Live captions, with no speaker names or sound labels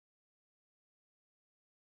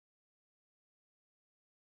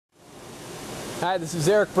Hi, this is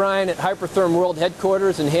Erik Brine at Hypertherm World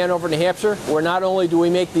Headquarters in Hanover, New Hampshire, where not only do we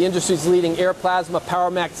make the industry's leading air plasma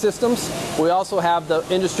Powermax systems, we also have the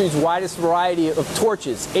industry's widest variety of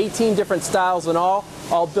torches, 18 different styles in all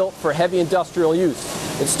built for heavy industrial use.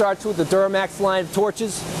 It starts with the Duramax line of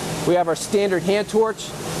torches. We have our standard hand torch,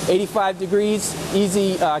 85 degrees,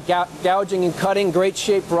 easy gouging and cutting, great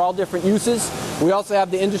shape for all different uses. We also have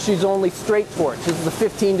the industry's only straight torch. This is a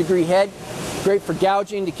 15-degree head. Great for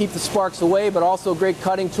gouging to keep the sparks away, but also a great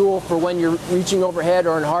cutting tool for when you're reaching overhead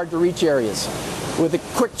or in hard-to-reach areas. With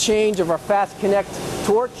a quick change of our Fast Connect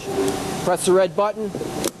torch, press the red button,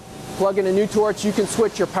 plug in a new torch, you can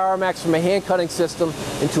switch your Powermax from a hand-cutting system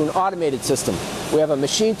into an automated system. We have a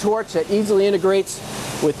machine torch that easily integrates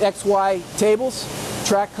with XY tables,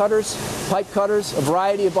 track cutters, pipe cutters, a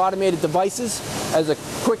variety of automated devices as a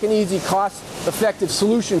quick and easy, cost-effective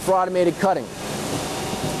solution for automated cutting.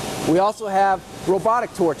 We also have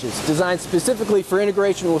robotic torches designed specifically for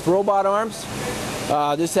integration with robot arms.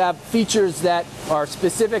 These have features that are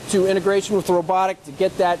specific to integration with robotic to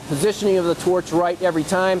get that positioning of the torch right every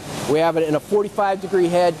time. We have it in a 45-degree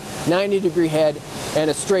head, 90-degree head,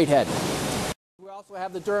 and a straight head. We also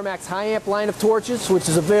have the Duramax high amp line of torches, which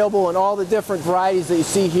is available in all the different varieties that you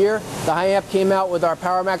see here. The high amp came out with our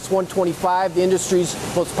Powermax 125, the industry's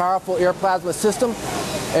most powerful air plasma system.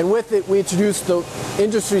 And with it, we introduced the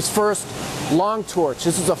industry's first long torch.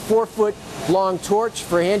 This is a 4-foot long torch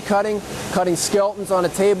for hand cutting, cutting skeletons on a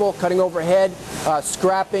table, cutting overhead,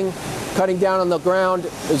 scrapping, cutting down on the ground.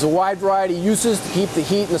 There's a wide variety of uses to keep the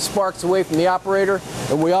heat and the sparks away from the operator.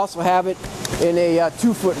 And we also have it in a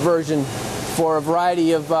 2-foot version for a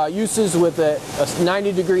variety of uses with a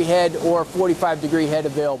 90-degree head or 45-degree head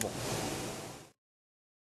available.